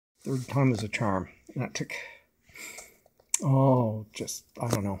Third time is a charm. That took, oh, just, I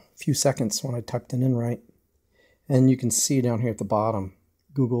don't know, a few seconds when I tucked it in right. And you can see down here at the bottom,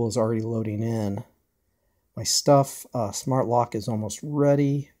 Google is already loading in my stuff. Smart lock is almost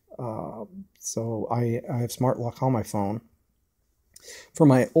ready. So I have smart lock on my phone. For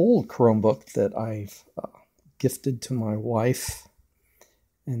my old Chromebook that I've gifted to my wife,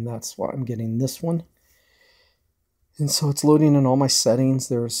 and that's why I'm getting this one. And so it's loading in all my settings.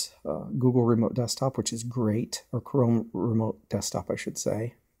 There's Google Remote Desktop, which is great, or Chrome Remote Desktop, I should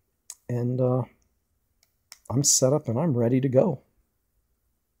say. And I'm set up and I'm ready to go.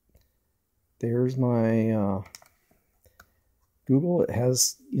 There's my Google. It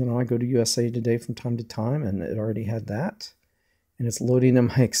has, you know, I go to USA Today from time to time, and it already had that. And it's loading in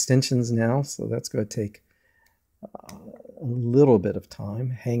my extensions now, so that's going to take a little bit of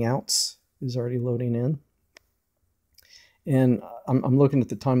time. Hangouts is already loading in. And I'm looking at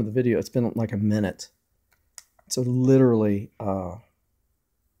the time of the video. It's been like a minute. So literally, it's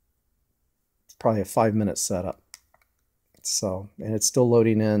probably a 5-minute setup. So, and it's still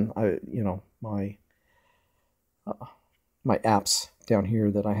loading in. You know, my apps down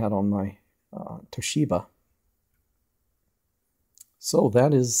here that I had on my Toshiba. So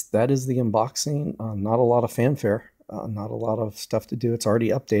that is the unboxing. Not a lot of fanfare. Not a lot of stuff to do. It's already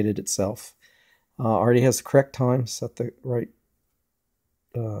updated itself. Already has the correct time, set the right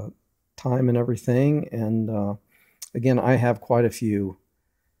time and everything. And again, I have quite a few.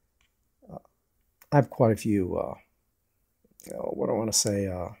 What do I want to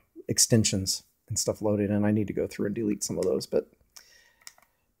say? Extensions and stuff loaded, and I need to go through and delete some of those. But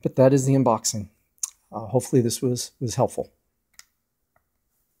that is the unboxing. Hopefully, this was helpful.